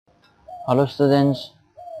Hello students,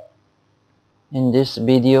 in this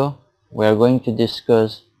video we are going to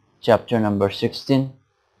discuss chapter number 16,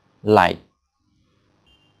 Light.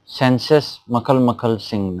 Senses makal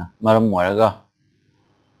singna maram waraga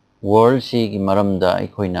world si gi maramda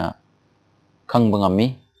aikoina khangba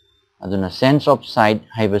ngami aduna sense of sight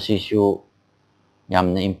haibasi shu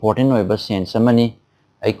yamna important oiba sense amani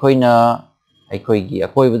aikoina aikoigi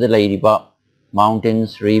akoibada lairiba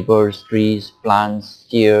mountains, rivers, trees, plants,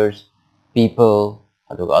 chairs, people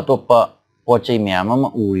aduga atopa pochai myam ama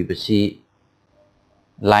uribasi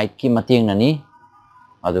light ki mateng nani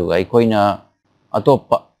aduga aikoina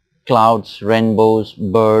atopa clouds, rainbows,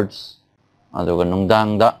 birds aduga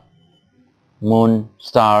nungdangda moon,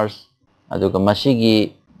 stars aduga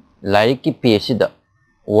masigi light ki page da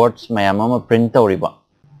words myam ama print tawriba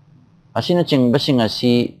asina chingbasing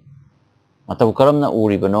asi mataw karamna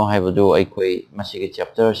uribano haibadu aikoi masigi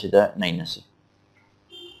chapter sida nainasi.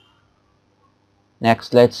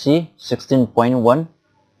 Next, let's see 16.1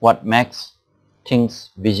 what makes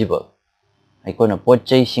things visible. Aikoi na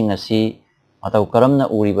pochai sing asi mataw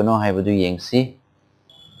karamna uribano haibadu yengsi.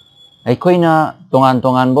 Aikoi na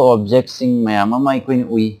tongan bo objects sing mayam ama aikoi na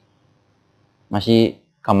ui masi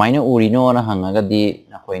kamaina urino na hangagadi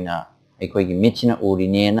nakoi na aikoi gi mitchina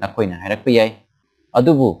urine na akoi na hairakpa yai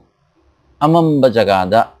adubu amamba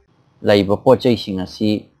jagada laiba pochai sing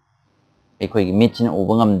asi aikoi gi mitchina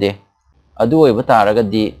uba ngamde adu oiba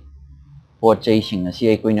taragadi pochai sing asi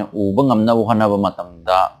aikoi na uba ngamna hanaba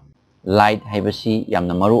matamda light haibasi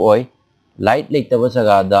yamna maru oi light leitaba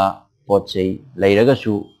jagada pochai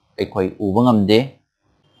lairagasu aikoi uba ngamde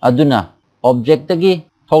aduna object tagi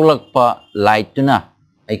tholakpa light tuna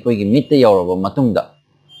aikoi gi mitta yauraba matungda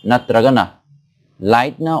natragana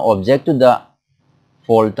light na object tu da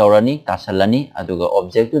fall taurani tasalani aduga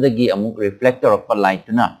object tu dagi amuk reflect taurakpa light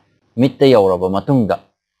tuna mitta yauraba matungda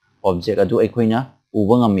object adu aikoina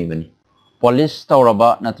uba ngammi bani polish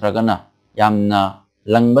tauraba natragana yamna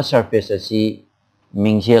langba surface asi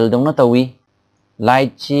mingshel dongna tawi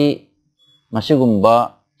light chi masigumba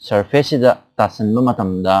surface da tasanba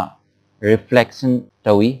matamda reflection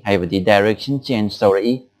tawi haibadi direction change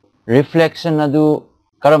taurai reflection adu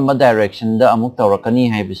karamba direction da amuk taurakani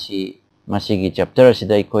haibasi masigi chapter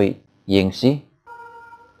asida ikoi yengsi.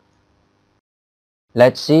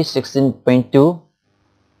 Let's see 16.2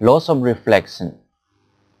 laws of reflection.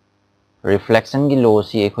 Reflection gi law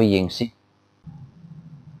si ikoi yengsi.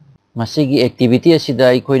 Masigi activity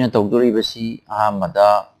asida ikoi na tawduri basi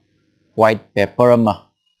ahamada white paper ama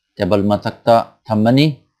table matakta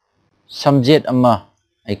thamani subject ama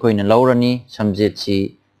ikoi na laurani subject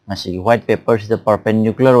si masigi white paper sida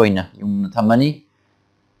perpendicular oina yung thamani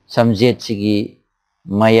subject sigi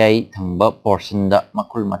mayai thangba portion da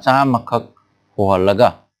makul macha makhak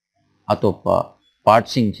hohalaga atopa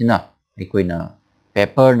part sing sina aikoina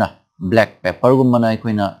paper na black paper gumana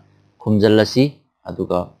aikoina khumjallasi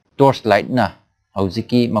aduga torch light na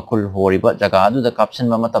haujiki makul horiba jaga adu da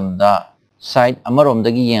caption ma matamda side amarom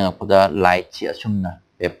dagi yengakpuda light si asumna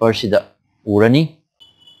paper sida urani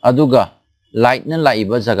aduga light na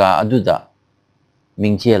laiba jaga aduda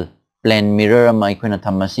mingchel plane mirror ama aikoina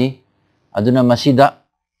thamasi aduna masida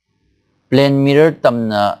plane mirror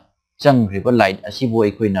tamna changriba light asibu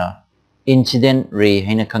aikoina incident ray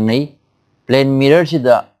haina khangnai plane mirror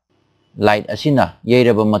sida light asina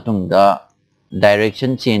yeiraba matungda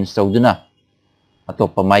direction change tawduna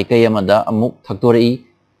atopa maikai amada amuk thaktorei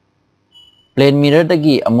plane mirror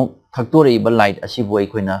dagi amuk thaktorei ba light asibu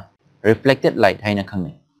aikoina reflected light haina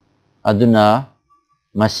khangnai aduna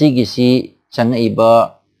masigi si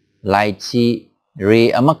changaiba light si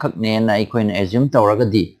ray amakhakne na aikoina assume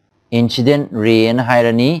tawragadi incident ray na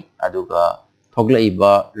hairani aduga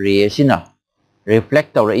thoglaiba ray asina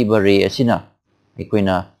reflect tawraiba ray asina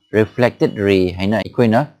aikoina reflected ray haina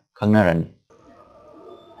aikoina khangnarani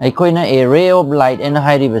aikoina a ray of light and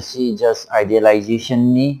hairibasi just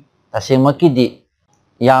idealization ni tasemakidi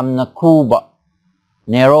yamna khuba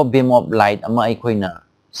narrow beam of light ama aikoina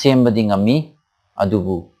sembadi ngami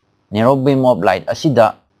adubu narrow beam of light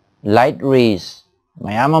asida light rays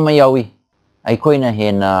mayama mayawi aikoina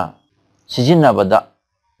hena sijinabada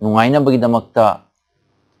nungaina bagidamakta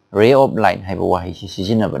ray of light haiba wahi si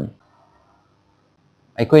sijinabani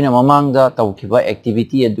aikoina mamangda tawkiba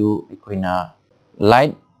activity adu aikoina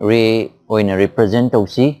light ray oina represent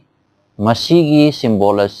tawsi masigi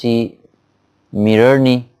symbol asi mirror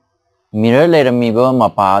ni mirror leiramiba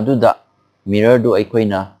mapa aduda mirror du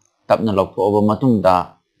aikoina tapna loktoba matungda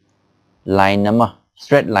line ama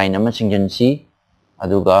straight line ama singjansi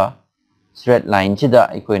aduga straight line sida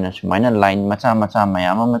aikoina sumaina line macha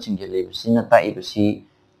mayam ama singjale bisina taibasi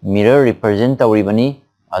mirror represent tawribani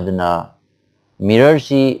aduna mirror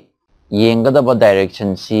si yengadaba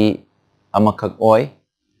direction si amakak oi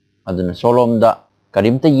aduna solomda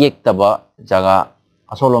karimta yektaba jaga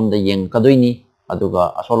asolomda yeng kadoini aduga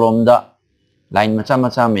asolomda line macha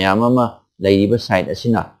macha mayam ama lairiba side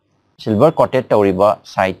asina silver coated tawriba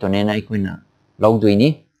side to nena ikoina lawduini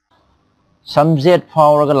samjet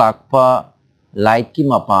fauraga lakpa light ki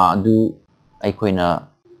mapa adu aikoina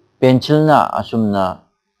pencil na asumna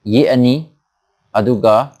ye ani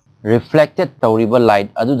aduga reflected tawriba light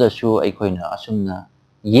aduda su aikoina asumna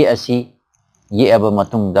ye asi ye aba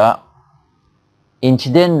matungda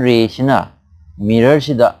incident ray sina mirror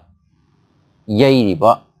sida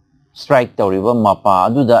yairiba strike tawriba mapa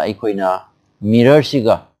aduda aikoina mirror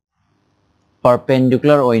siga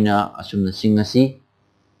perpendicular oina asumna singasi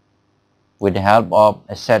with the help of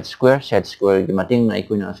a set square gi mating na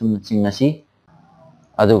ikoina asumna singasi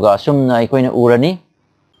aduga asumna ikoina urani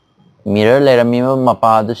mirror lerami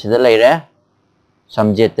mapa adu sida leire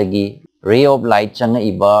subject tagi ray of light changa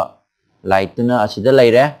iba light na asida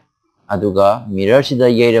leire aduga mirror sida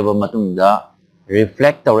yairaba matungda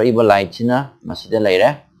reflect tawra iba light sina masida leire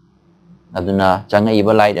aduna changa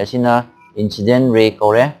iba light asina incident ray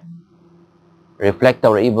kore reflect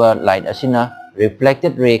tawra iba light asina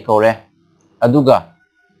reflected ray kore aduga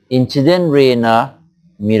incident ray na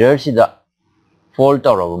mirror sida fall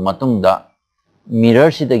tawraba matungda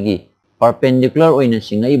mirror sidagi perpendicular oina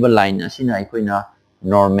singa iba line asina aikoina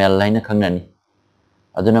normal line khangnani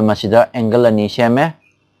aduna masida angle ani seme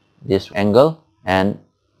this angle and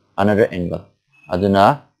another angle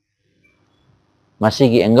aduna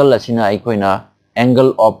masigi angle asina aikoina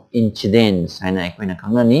angle of incidence haina aikoina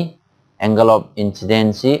khangnani angle of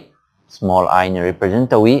incidence small I na represent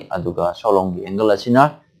tawi aduga solongi angle asina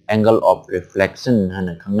angle of reflection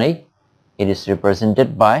hana khangnai it is represented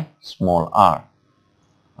by small r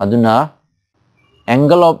aduna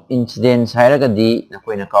angle of incidence hairagadi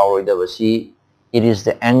nakoina kawroidabasi it is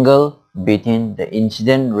the angle between the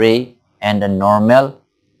incident ray and the normal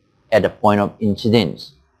at the point of incidence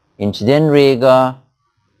incident ray ga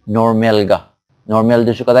normal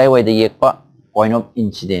dusu kadai waida yekpa point of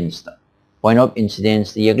incidence ta point of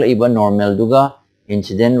incidence yegla iba normal duga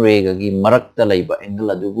incident ray ga gi marakta laiba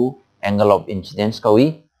angle adugu angle of incidence kawi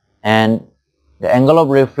and the angle of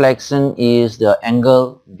reflection is the angle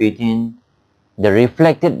between the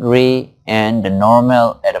reflected ray and the normal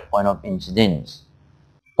at a point of incidence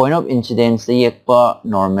point of incidence yekpa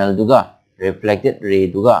normal duga reflected ray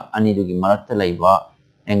duga ani dugi marakta laiba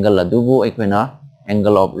angle adugu aikoina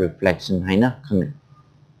angle of reflection haina khangne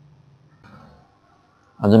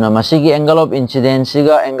aduna masigi angle of incidence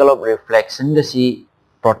ga angle of reflection ga si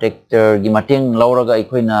protector gi mateng lauraga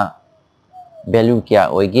ikoina value kya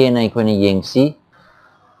oige na ikoina yengsi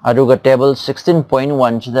aduga table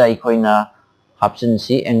 16.1 chida ikoina hapsin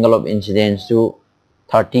si angle of incidence to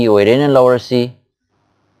 30 oire na laurasi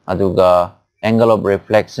aduga angle of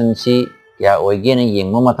reflection si kya oige na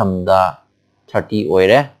yengma matamda 30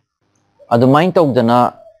 oire adumain tawdana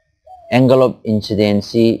angle of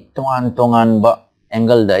incidence si tongan ba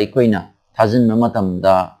angle da ikoina thajin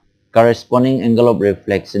matamda corresponding angle of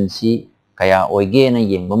reflection si kaya oige na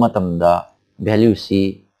yengba matamda value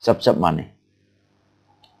si chap mane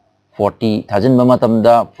 40 thajin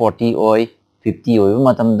matamda 40 oi 50 oi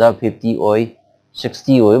matamda 50 oi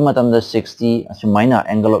 60 oi matamda 60 asumaina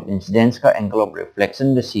angle of incidence ka angle of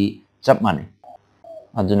reflection da si chap mane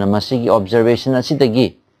aduna masigi observation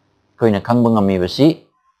asidagi koina khangba ngami basi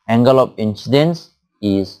angle of incidence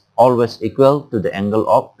is always equal to the angle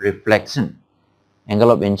of reflection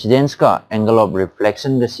angle of incidence ka angle of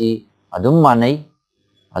reflection ga si adum manai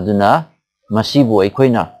aduna masibu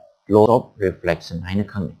aikoina law of reflection haina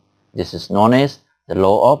khangni this is known as the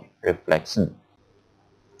law of reflection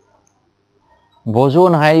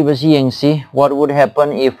boson hai basi yengsi what would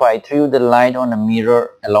happen if I threw the light on a mirror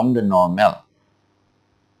along the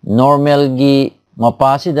normal gi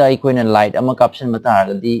mapasi da ikoina light ama caption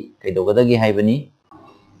mataragadi kaidogadagi haibani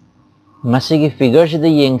masigi figure sida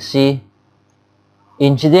yengsi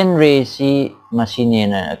incident ray si masine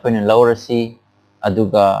na akoina laurasi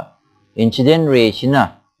aduga incident ray sina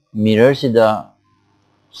mirror sida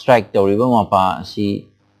strike tawriba mapa si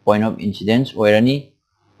point of incidence oirani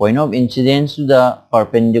point of incidence da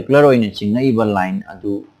perpendicular oina chingna iba line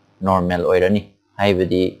adu normal oirani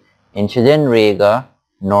haibadi incident ray ga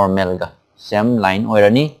normal ga same line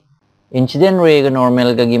oirani incident ray ga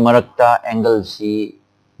normal ga gi marakta angle si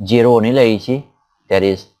 0 ni laisi that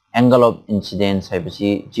is angle of incidence haibasi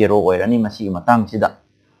 0 oirani masi matang sida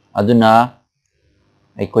aduna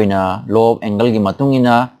aikoina law of angle gi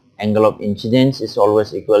matungina angle of incidence is always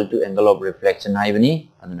equal to angle of reflection haibani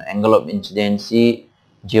aduna angle of incidence si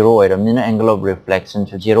zero oiramnina angle of reflection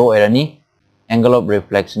so zero oirani angle of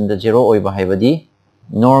reflection the zero oiba haibadi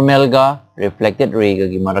normal ga reflected ray ga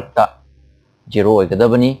gi marakta zero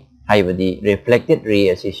oigadabani haibadi reflected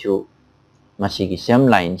ray asishu masigi same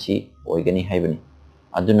line si oigani haibani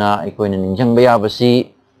aduna ikoina ningjangba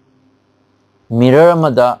yabasi mirror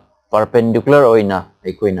amada perpendicular oina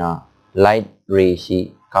ikoina light ray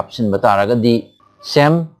si kapsin bataragadi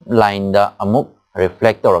same line da amuk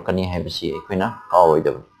reflect torakani haibasi ikoina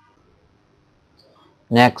kawoidabani.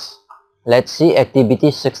 Next, let's see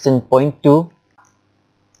activity 16.2.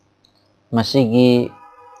 Masigi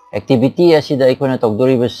activity asida ikoina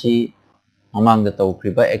tawdori basi mamang da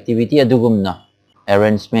tawkriba activity adugumna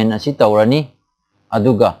arrangement asi tawrani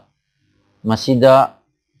aduga masida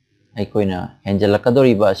ikoina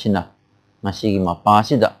henjalakadori ba asina masigi mapa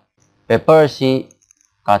asida paper si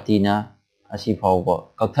katina asi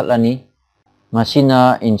phawba kakathlani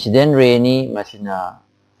masina incident ray ni masina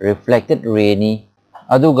reflected ray ni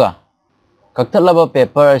aduga kaktalaba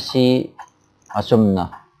paper si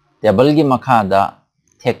asumna table gi makhada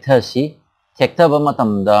thekta si thekta ba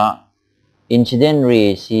matamda incident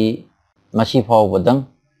ray si masi phawbadang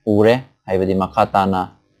ure haibadi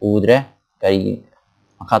makhatana udre kari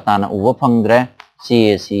makhatana uba phangdre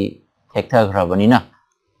si thekta grabanina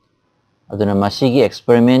aduna masigi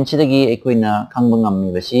experiment sidagi ekoina khangba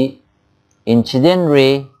ngammi basi incident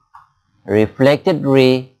ray reflected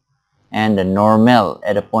ray and the normal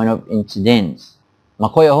at the point of incidence.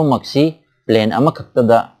 Makoy ahum maksi plane ama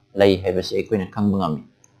kaktada lay haibasi ekoina kangbangami.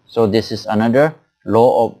 So this is another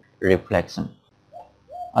law of reflection.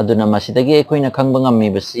 Aduna masidagi ekoina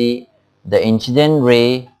kangbangami basi the incident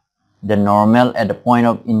ray, the normal at the point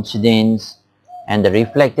of incidence, and the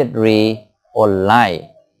reflected ray all lie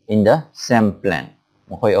in the same plane.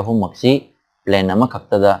 Makoy ahum maksi plane ama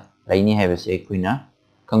kaktada lay ni haibasi ekoina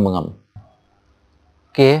kangbangami.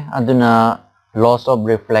 Okay, aduna laws of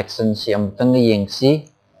reflection si amtang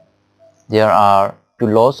yengsi. There are two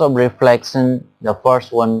laws of reflection. The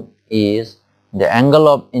first one is the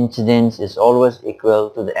angle of incidence is always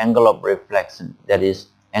equal to the angle of reflection. That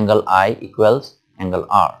is, angle I equals angle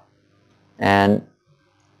R. And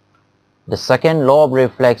the second law of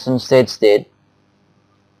reflection states that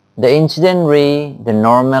the incident ray, the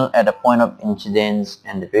normal at the point of incidence,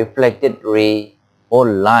 and the reflected ray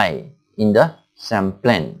all lie in the same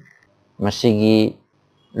plane. Masigi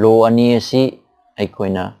law ani asi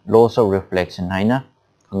aikoina laws of reflection haina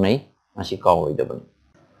kangnai masi kawoidabani.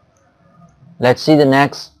 Let's see the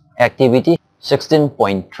next activity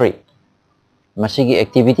 16.3. Masigi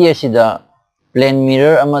activity asida plane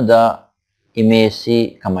mirror amada image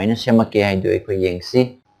si kamaina semake haidu aikoi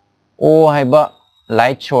yengsi o haiba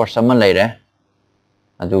light source ama leire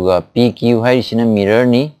aduga PQ haisina mirror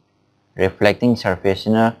ni reflecting surface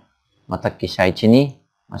na matak ki side chini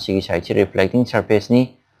masigi side chi reflecting surface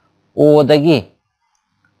ni o dagi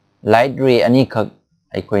light ray ani khak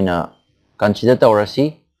aikoina consider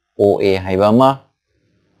tawrasi OA haiba ma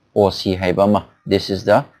OC haiba ma. This is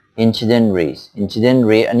the incident rays. Incident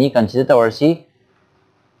ray ani consider tawrasi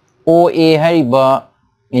OA haiba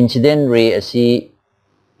incident ray asi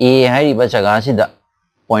A haiba jaga sida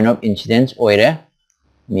point of incidence oire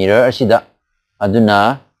mirror asida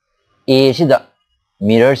aduna A sida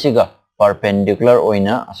mirror siga perpendicular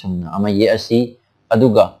oina asumna ama ye asi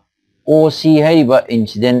aduga OC haiba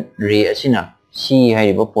incident ray asina C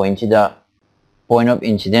haiba point sida point of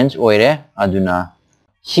incidence oire aduna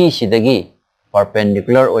C sidagi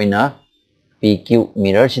perpendicular oina PQ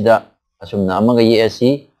mirror sida asumna ama ye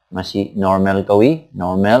asi masi normal kawi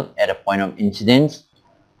normal at a point of incidence.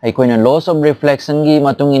 Aikoina laws of reflection gi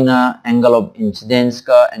matungina angle of incidence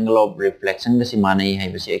ka angle of reflection ga si manai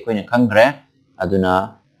haibasi aikoina khangre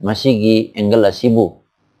aduna masigi angle asibu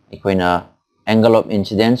aikoina angle of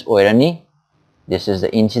incidence oirani. This is the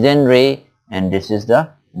incident ray and this is the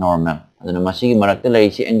normal. Aduna masigi marakta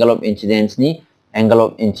laisi angle of incidence ni angle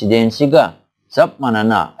of incidence ga sab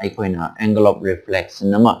manana aikoina angle of reflection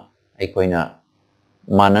nama aikoina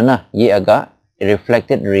manana ye aga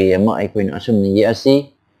reflected ray ama aikoina asumni ye asi.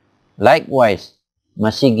 Likewise,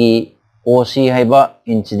 masigi OC haiba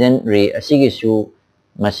incident ray asigi su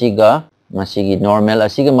masigi normal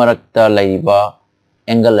asiga marakta laiba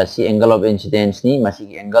angle asi angle of incidence ni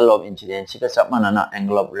masigi angle of incidence ka sab manana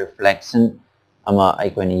angle of reflection ama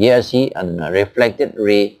aikoina ye asi aduna reflected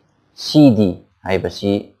ray CD haiba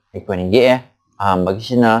si aikoina ye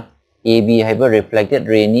bagisina AB haiba reflected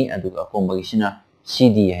ray ni aduga akong bagisina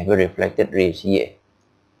CD haiba reflected ray si ye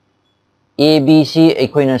ABC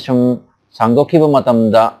aikoina sum sangdokhiba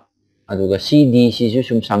matamda aduga CD si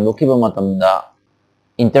sum sangdokhiba matamda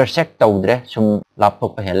intersect tawdre sum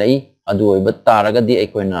lapthokpa helai adu oiba taragadi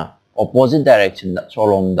aikoina opposite direction da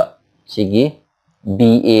solom da sigi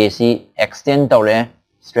BA si extend tawre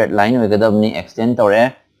straight line oigadabni extend tawre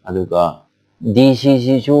aduga DC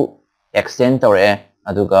si su extend tawre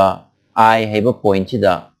aduga I haiba point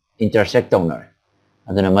sida intersect tawnar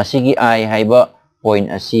aduna masigi I haiba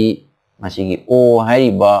point asi masigi O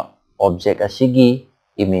haiba object asigi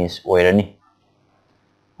image oirani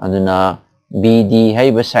aduna BD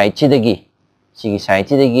haiba side sidagi sigi side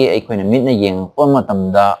sidagi aikoina mitna yengpa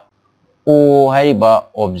matamda O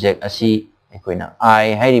haiba object asi aikoina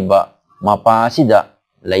I haiba mapa sida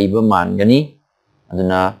laiba mangani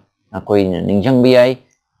aduna akoina ningjang biyai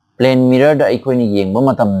plane mirror da aikoina yengba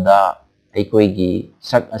matamda aikoigi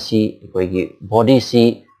sak asi aikoigi body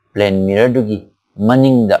si plane mirror dugi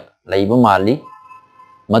maning da laiba mali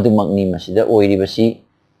madumakni masida oiribasi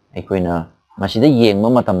aikoina masida yengba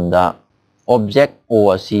matamda object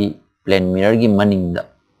O asi plane mirror gi maning da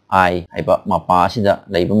I haiba mapa sida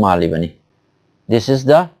laiba mali bani. This is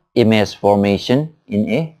the image formation in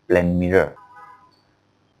a plane mirror.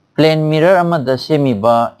 Plane mirror amada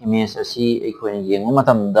semiba image asi aikoina yengba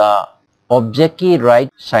matamda object ki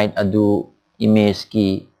right side adu image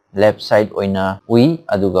ki left side oina ui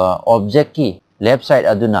aduga object ki left side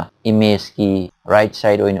aduna image ki right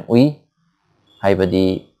side oina ui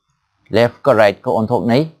haibadi left ka right ka onthok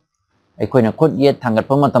nai aikoina khut yet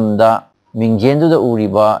thangatpa matamda mingjendu da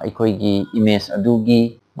uriba aikoigi image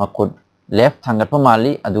adugi makut left thangatpa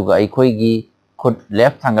mali aduga aikoigi khut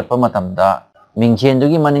left thangatpa matamda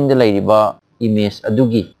mingjendugi maningda lairiba image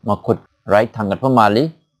adugi makut right thangatpa mali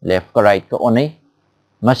left ka right ka onai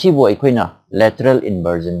masibu aikoina lateral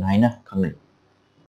inversion haina khangnai